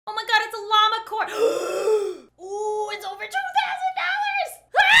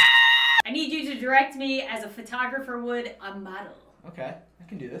direct me as a photographer would a model. Okay, I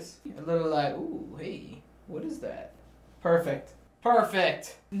can do this. A little like, ooh, hey, what is that? Perfect.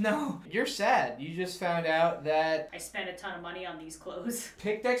 Perfect. No, you're sad. You just found out that I spent a ton of money on these clothes.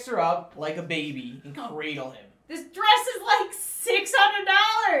 pick Dexter up like a baby and cradle him. This dress is like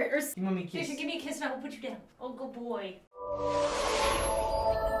 $600. You want me to kiss? Jason, give me a kiss and I will put you down. Oh, good boy.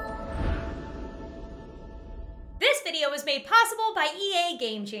 This video was made possible by EA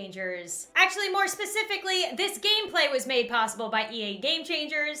Game Changers. Actually, more specifically, this gameplay was made possible by EA Game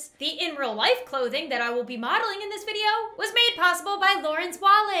Changers. The in-real-life clothing that I will be modeling in this video was made possible by Lauren's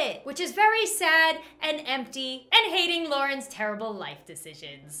wallet, which is very sad and empty and hating Lauren's terrible life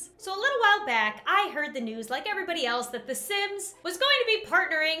decisions. So a little while back, I heard the news, like everybody else, that The Sims was going to be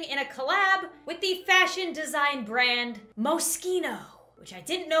partnering in a collab with the fashion design brand Moschino, which I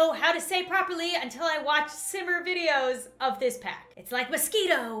didn't know how to say properly until I watched Simmer videos of this pack. It's like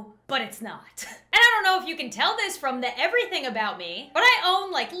mosquito, but it's not. And I don't know if you can tell this from the everything about me, but I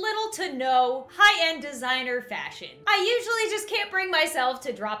own like little to no high-end designer fashion. I usually just can't bring myself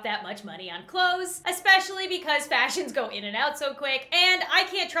to drop that much money on clothes, especially because fashions go in and out so quick, and I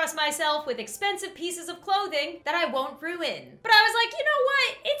can't trust myself with expensive pieces of clothing that I won't ruin. But I was like, you know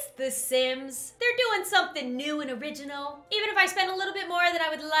what? It's The Sims. They're doing something new and original. Even if I spend a little bit more than I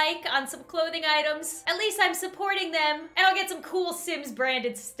would like on some clothing items, at least I'm supporting them, and I'll get some cool Sims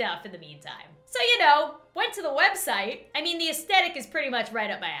branded stuff in the meantime. So, you know, went to the website. I mean, the aesthetic is pretty much right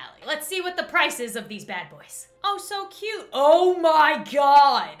up my alley. Let's see what the price is of these bad boys. Oh, so cute. Oh my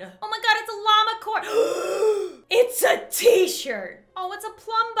god. Oh my god, it's a llama cord. It's a t-shirt. Oh, it's a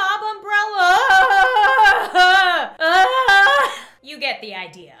plumb bob umbrella. You get the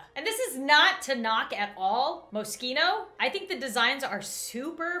idea. And this is not to knock at all Moschino. I think the designs are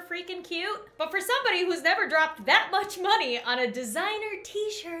super freaking cute. But for somebody who's never dropped that much money on a designer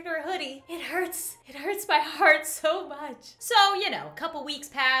t-shirt or hoodie, it hurts. It hurts my heart so much. So, you know, a couple weeks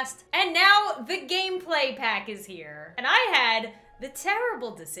passed, and now the gameplay pack is here. And I had the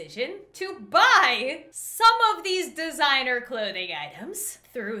terrible decision to buy some of these designer clothing items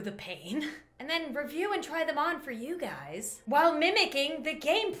through the pain, and then review and try them on for you guys while mimicking the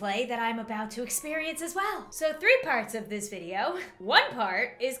gameplay that I'm about to experience as well. So 3 parts of this video. One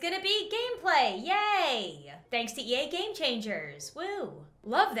part is gonna be gameplay, yay! Thanks to EA Game Changers, woo.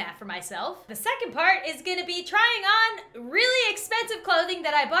 Love that for myself. The second part is gonna be trying on really expensive clothing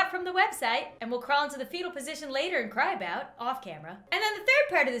that I bought from the website, and we'll crawl into the fetal position later and cry about off camera. And then the third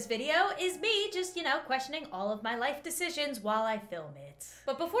part of this video is me just, you know, questioning all of my life decisions while I film it.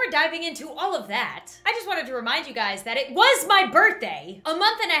 But before diving into all of that, I just wanted to remind you guys that it was my birthday a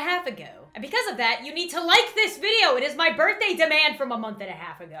month and a half ago. And because of that, you need to like this video. It is my birthday demand from a month and a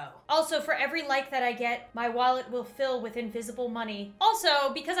half ago. Also, for every like that I get, my wallet will fill with invisible money.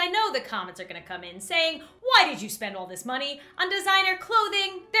 Also, because I know the comments are gonna come in saying, why did you spend all this money on designer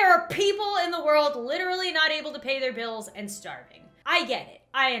clothing? There are people in the world literally not able to pay their bills and starving. I get it.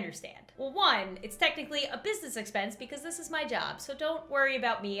 I understand. Well, one, it's technically a business expense because this is my job, so don't worry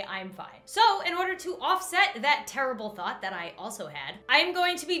about me, I'm fine. So, in order to offset that terrible thought that I also had, I'm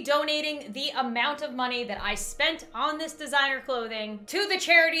going to be donating the amount of money that I spent on this designer clothing to the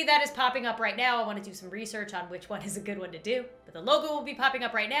charity that is popping up right now. I want to do some research on which one is a good one to do, but the logo will be popping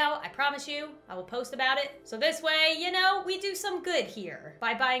up right now. I promise you, I will post about it. So this way, you know, we do some good here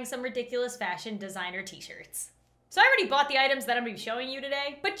by buying some ridiculous fashion designer t-shirts. So I already bought the items that I'm gonna be showing you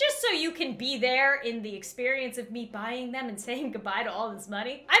today, but just so you can be there in the experience of me buying them and saying goodbye to all this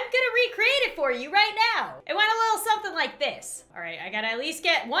money, I'm gonna recreate it for you right now. It went a little something like this. All right, I gotta at least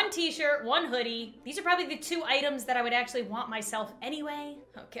get 1 t-shirt, 1 hoodie. These are probably the 2 items that I would actually want myself anyway.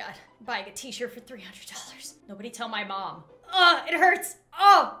 Oh God, buying a t-shirt for $300. Nobody tell my mom. Ugh, it hurts.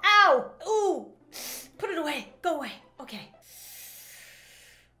 Oh, ow, ooh. Put it away, go away, okay.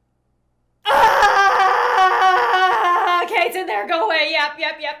 Okay, it's in there, go away, yep,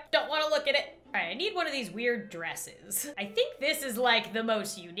 don't wanna look at it. All right, I need one of these weird dresses. I think this is like the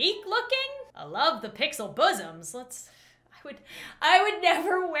most unique looking. I love the pixel bosoms. I would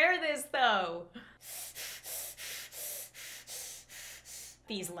never wear this though.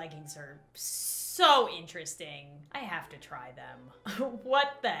 These leggings are so interesting. I have to try them.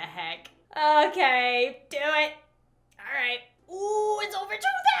 What the heck? Okay, do it. All right. Ooh, it's over $2,000.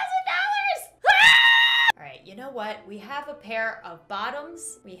 All right, you know what? We have a pair of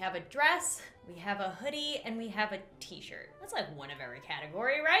bottoms, we have a dress, we have a hoodie, and we have a t-shirt. That's like one of every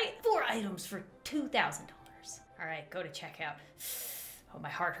category, right? 4 items for $2,000. All right, go to checkout. Oh, my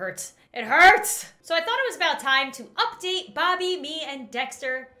heart hurts. It hurts! So I thought it was about time to update Bobby, me, and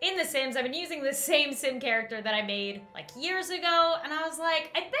Dexter in The Sims. I've been using the same Sim character that I made like years ago, and I was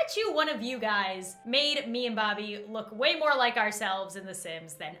like, I bet you one of you guys made me and Bobby look way more like ourselves in The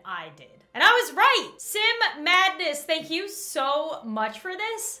Sims than I did. And I was right! Sim Madness, thank you so much for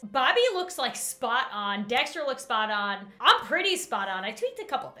this. Bobby looks like spot on. Dexter looks spot on. I'm pretty spot on. I tweaked a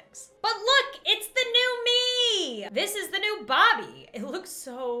couple things. But look, it's the new me! This is the new Bobby. It looks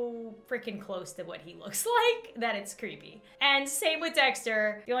so freaking close to what he looks like that it's creepy. And same with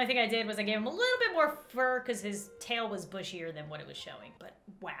Dexter. The only thing I did was I gave him a little bit more fur because his tail was bushier than what it was showing. But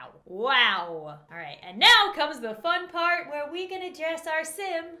wow. Wow. All right, and now comes the fun part where we're gonna dress our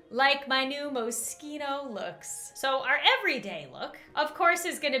Sim like my new Moschino looks. So our everyday look, of course,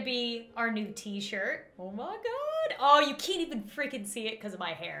 is gonna be our new t-shirt. Oh my God. Oh, you can't even freaking see it because of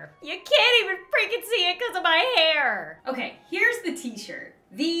my hair. You can't even freaking see it because of my hair. Okay, here's the t-shirt.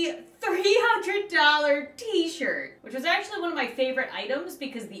 The $300 t-shirt, which was actually one of my favorite items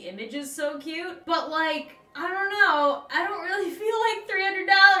because the image is so cute. But like, I don't know, I don't really feel like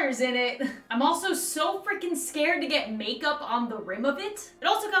 $300 in it. I'm also so freaking scared to get makeup on the rim of it. It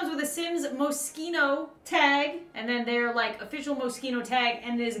also comes with a Sims Moschino tag, and then their like official Moschino tag,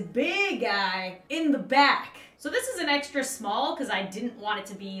 and this big guy in the back. So this is an extra small because I didn't want it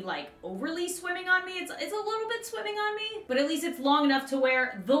to be like overly swimming on me. It's a little bit swimming on me, but at least it's long enough to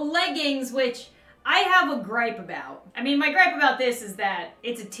wear the leggings, which I have a gripe about. I mean, my gripe about this is that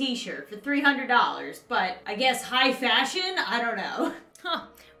it's a t-shirt for $300, but I guess high fashion? I don't know. Huh,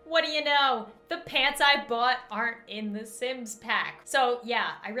 what do you know? The pants I bought aren't in the Sims pack. So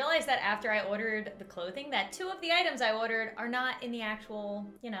yeah, I realized that after I ordered the clothing that 2 of the items I ordered are not in the actual,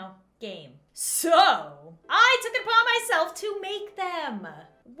 you know, game. So I took it upon myself to make them.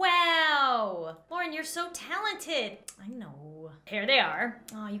 Wow. Lauren, you're so talented. I know. Here they are.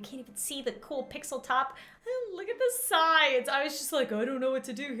 Oh, you can't even see the cool pixel top. Oh, look at the sides. I was just like, I don't know what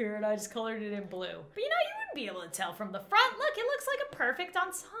to do here, and I just colored it in blue. But you know, you wouldn't be able to tell from the front. Look, it looks like a perfect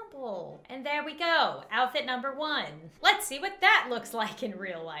ensemble. And there we go. Outfit number 1. Let's see what that looks like in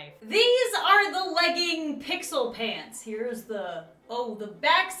real life. These are the legging pixel pants. Here's the... Oh, the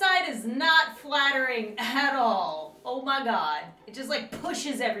backside is not flattering at all. Oh my God. It just like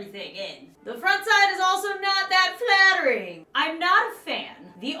pushes everything in. The front side is also not that flattering. I'm not a fan.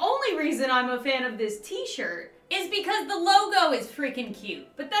 The only reason I'm a fan of this t-shirt is because the logo is freaking cute.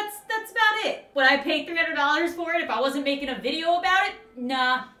 But that's about it. Would I pay $300 for it if I wasn't making a video about it?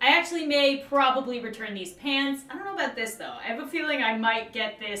 Nah. I actually may probably return these pants. I don't know about this though. I have a feeling I might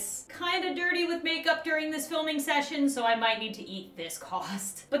get this kind of dirty with makeup during this filming session, so I might need to eat this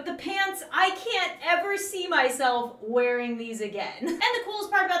cost. But the pants, I can't ever see myself wearing these again. And the coolest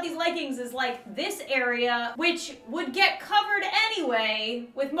part about these leggings is like this area, which would get covered anyway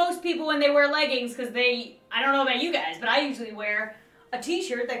with most people when they wear leggings because I don't know about you guys, but I usually wear a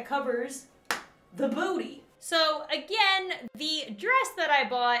t-shirt that covers the booty. So again, the dress that I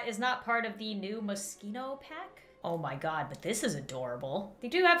bought is not part of the new Moschino pack. Oh my God, but this is adorable. They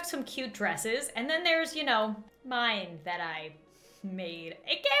do have some cute dresses, and then there's, you know, mine that I made.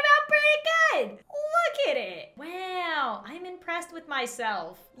 It came out pretty good. Look at it. Wow, I'm impressed with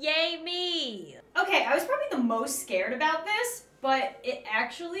myself. Yay me. Okay, I was probably the most scared about this, but it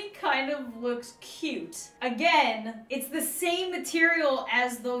actually kind of looks cute. Again, it's the same material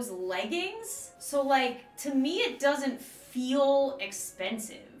as those leggings. So like, to me, it doesn't feel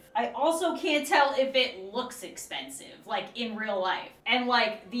expensive. I also can't tell if it looks expensive, like in real life. And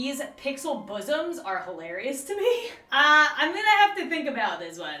like, these pixel bosoms are hilarious to me. I'm gonna have to think about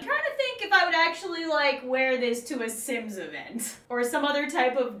this one. I'm trying to think if I would actually like wear this to a Sims event or some other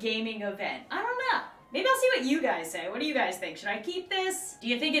type of gaming event. I don't know. Maybe I'll see what you guys say. What do you guys think? Should I keep this? Do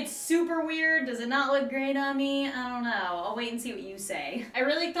you think it's super weird? Does it not look great on me? I don't know. I'll wait and see what you say. I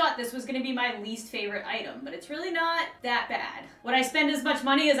really thought this was gonna be my least favorite item, but it's really not that bad. Would I spend as much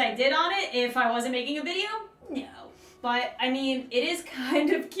money as I did on it if I wasn't making a video? No. But, I mean, it is kind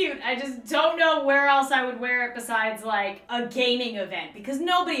of cute. I just don't know where else I would wear it besides, like, a gaming event, because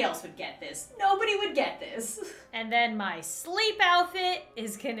nobody else would get this. Nobody would get this. And then my sleep outfit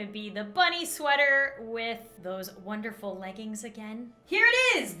is gonna be the bunny sweater with those wonderful leggings again. Here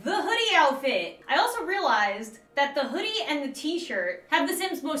it is, the hoodie outfit. I also realized that the hoodie and the t-shirt have the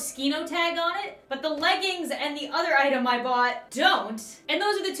Sims Moschino tag on it, but the leggings and the other item I bought don't. And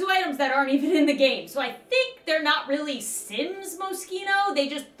those are the 2 items that aren't even in the game. So I think they're not really Sims Moschino, they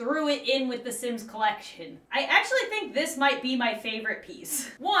just threw it in with the Sims collection. I actually think this might be my favorite piece.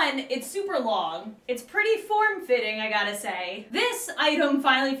 One, it's super long. It's pretty form-fitting, I gotta say. This item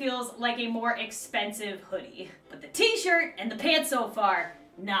finally feels like a more expensive hoodie. But the t-shirt and the pants so far,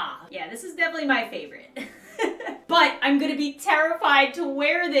 nah. Yeah, this is definitely my favorite. But I'm gonna be terrified to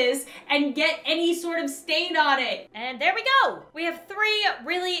wear this and get any sort of stain on it. And there we go. We have 3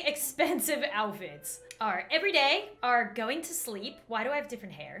 really expensive outfits. Our everyday, our going to sleep, why do I have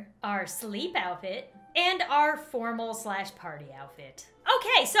different hair? Our sleep outfit, and our formal/party outfit.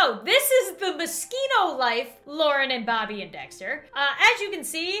 Okay, so this is the Moschino life, Lauren and Bobby and Dexter. As you can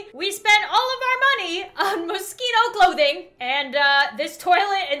see, we spent all of our money on Moschino clothing and this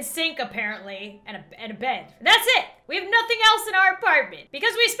toilet and sink apparently, and a bed. And that's it. We have nothing else in our apartment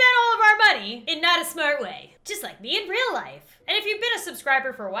because we spent all of our money in not a smart way. Just like me in real life. And if you've been a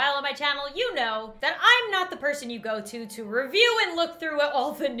subscriber for a while on my channel, you know that I'm not the person you go to review and look through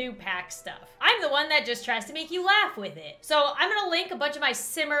all the new pack stuff. I'm the one that just tries to make you laugh with it. So I'm gonna link a bunch of my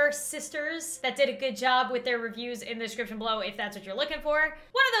Simmer sisters that did a good job with their reviews in the description below if that's what you're looking for.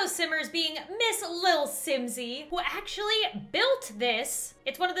 One of those Simmers being Miss Lil Simsy, who actually built this.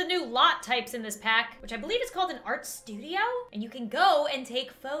 It's one of the new lot types in this pack, which I believe is called an art studio. And you can go and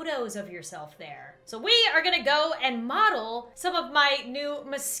take photos of yourself there. So we are gonna go and model some of my new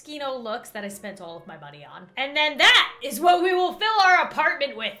Moschino looks that I spent all of my money on. And then that is what we will fill our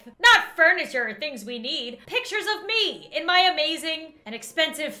apartment with. Not furniture or things we need. Pictures of me in my amazing and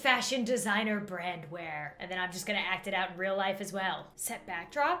expensive fashion designer brand wear. And then I'm just gonna act it out in real life as well. Set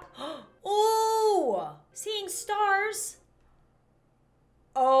backdrop. Ooh! Seeing stars.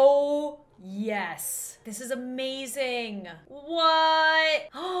 Oh, yes. This is amazing. What?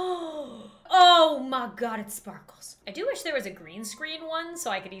 Oh my god, it sparkles. I do wish there was a green screen one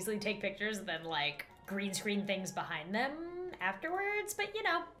so I could easily take pictures and then like green screen things behind them afterwards, but you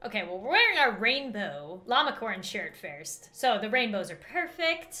know. Okay, well, we're wearing our rainbow llamacorn shirt first. So the rainbows are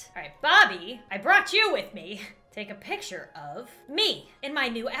perfect. All right, Bobby, I brought you with me. Take a picture of me in my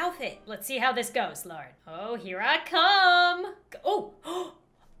new outfit. Let's see how this goes, Lauren. Oh, here I come. Oh,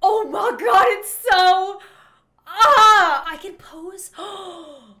 oh my god, it's so, I can pose.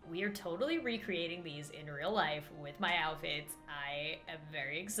 We are totally recreating these in real life with my outfits. I am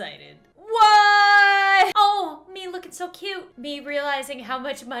very excited. What? Oh, me looking so cute. Me realizing how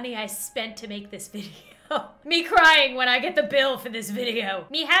much money I spent to make this video. Me crying when I get the bill for this video.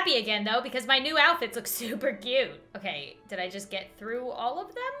 Me happy again though, because my new outfits look super cute. Okay, did I just get through all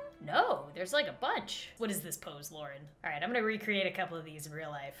of them? No, there's like a bunch. What is this pose, Lauren? All right, I'm gonna recreate a couple of these in real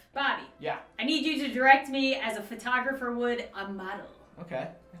life. Bobby. Yeah. I need you to direct me as a photographer would a model. Okay,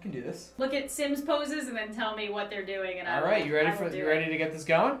 I can do this. Look at Sims poses and then tell me what they're doing and All right, you ready to get this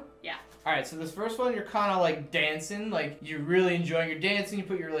going? Yeah. All right, so this first one, you're kind of like dancing, like you're really enjoying your dancing. You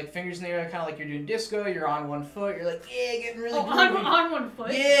put your like fingers in the air, kind of like you're doing disco. You're on one foot. You're like, yeah, getting really groovy. On one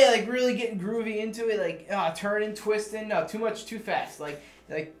foot. Yeah, like really getting groovy into it, like turning, twisting. No, too much, too fast. Like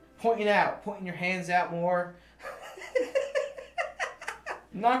pointing pointing your hands out more.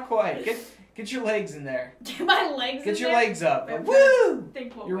 Not quite. Get your legs in there. Get my legs. Get in your there? legs up. Like, woo!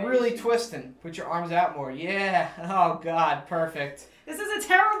 You're really way. twisting. Put your arms out more. Yeah. Oh God, perfect. This is a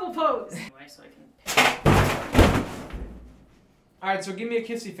terrible pose. So I can... All right, so give me a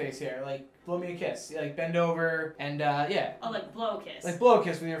kissy face here. Like, blow me a kiss. Like, bend over and yeah. Oh, like blow kiss. Like blow a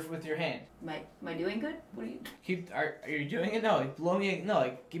kiss with your hand. Am I doing good? What are you? Are you doing it? No, like blow me. No,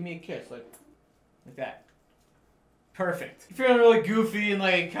 like give me a kiss. Like that. Perfect. You're feeling really goofy and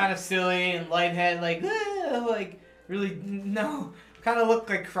like kind of silly and lightheaded, like really no. Kind of look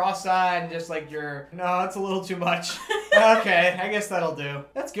like cross-eyed and just like no, that's a little too much. Okay, I guess that'll do.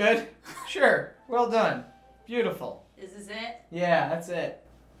 That's good. Sure. Well done. Beautiful. Is this it? Yeah, that's it.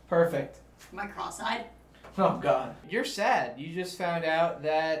 Perfect. Am I cross-eyed? Oh God. You're sad. You just found out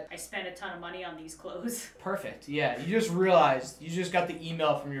that... I spent a ton of money on these clothes. Perfect. Yeah, you just realized, you just got the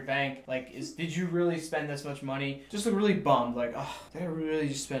email from your bank. Like, did you really spend this much money? Just look really bummed. Like, oh, did I really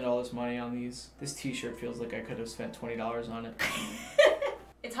just spend all this money on these? This t-shirt feels like I could have spent $20 on it.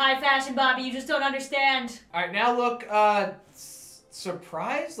 It's high fashion, Bobby. You just don't understand. All right, now look,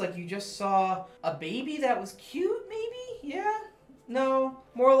 surprised? Like you just saw a baby that was cute, maybe? Yeah? No.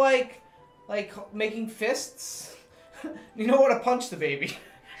 More like making fists? You know what to punch the baby.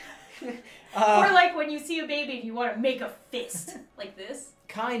 Or like when you see a baby and you want to make a fist. Like this?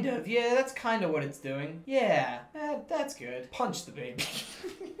 Kind of. Yeah, that's kind of what it's doing. Yeah, that's good. Punch the baby.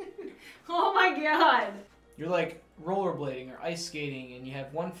 Oh my God. You're like rollerblading or ice skating and you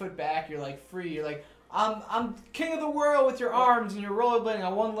have one foot back, you're like free, you're like, I'm king of the world with your arms and you're rollerblading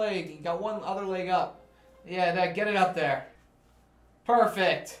on one leg, you got one other leg up. Yeah, get it up there.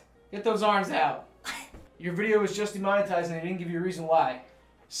 Perfect. Get those arms out. Your video was just demonetized and they didn't give you a reason why.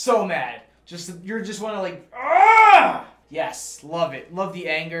 So mad. You're just want to like, ah! Yes, love it. Love the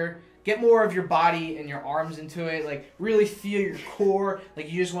anger. Get more of your body and your arms into it. Like, really feel your core.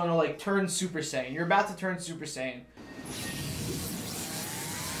 Like, you just want to, like, turn Super Saiyan. You're about to turn Super Saiyan.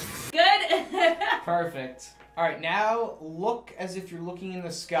 Good. Perfect. Alright, now look as if you're looking in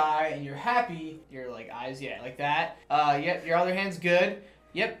the sky and you're happy. Your, like, eyes, yeah, like that. Yep, your other hand's good.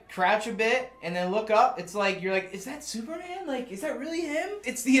 Yep, crouch a bit and then look up. It's like, you're like, is that Superman? Like, is that really him?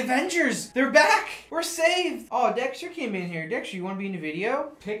 It's the Avengers. They're back. We're saved. Oh, Dexter came in here. Dexter, you want to be in the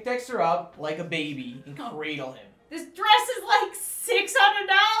video? Pick Dexter up like a baby and cradle him. This dress is like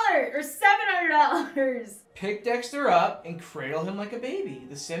 $600 or $700. Pick Dexter up and cradle him like a baby.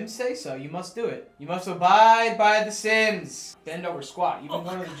 The Sims say so. You must do it. You must abide by the Sims. Bend over, squat. You've been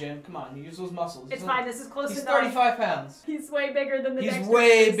going to the gym. Come on, use those muscles. It's fine. This is close enough. He's 35 pounds. He's way bigger than the He's Dexter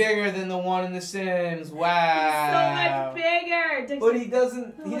way is. bigger than the one in the Sims. Wow. He's so much bigger. Dexter. But he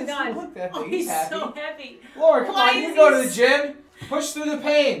doesn't. Oh He my doesn't God. look that big. Oh, He's happy. so heavy. Laura, come Why on. is You go he to the gym. Push through the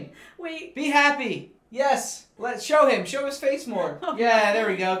pain. Wait. Be happy. Yes. Let's show him. Show his face more. Oh, Yeah, there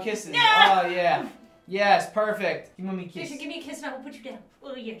we go. Kisses. No. Oh yeah. Yes, perfect. Give me a kiss. Dexter, give me a kiss and I will put you down.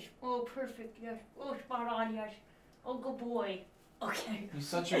 Oh, yes. Oh, perfect. Yes. Oh, spot on. Yes. Oh, good boy. Okay. You're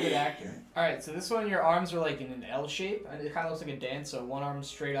such a good actor. Alright, so this one, your arms are like in an L shape. And it kind of looks like a dance, so one arm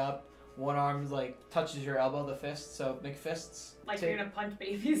straight up. One arm like touches your elbow, the fist. So make fists. Like you're gonna punch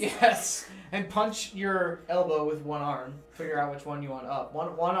babies. Yes. And punch your elbow with one arm. Figure out which one you want up.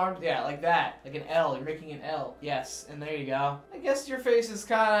 One arm, yeah, like that. Like an L. You're making an L. Yes. And there you go. I guess your face is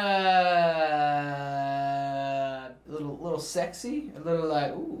kind of a little sexy. A little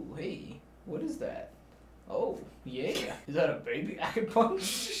like, ooh, hey, what is that? Oh, yeah. Is that a baby I can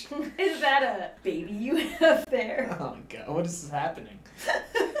punch? Is that a baby you have there? Oh my god, what is happening?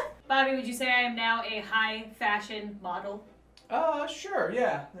 Bobby, would you say I am now a high fashion model? Sure,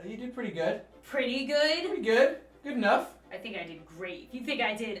 yeah. You did pretty good. Pretty good? Pretty good. Good enough. I think I did great. If you think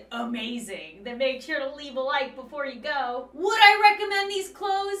I did amazing, then make sure to leave a like before you go. Would I recommend these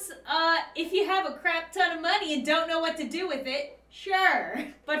clothes? If you have a crap ton of money and don't know what to do with it, sure.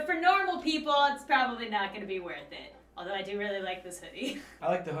 But for normal people, it's probably not going to be worth it. Although I do really like this hoodie. I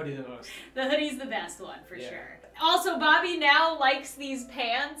like the hoodie the most. The hoodie's the best one, for sure. Also, Bobby now likes these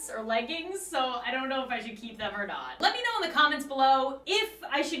pants or leggings, so I don't know if I should keep them or not. Let me know in the comments below if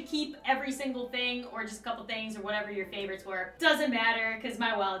I should keep every single thing or just a couple things or whatever your favorites were. Doesn't matter, because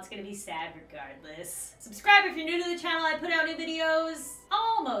my wallet's gonna be sad regardless. Subscribe if you're new to the channel. I put out new videos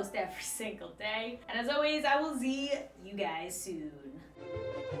almost every single day. And as always, I will see you guys soon.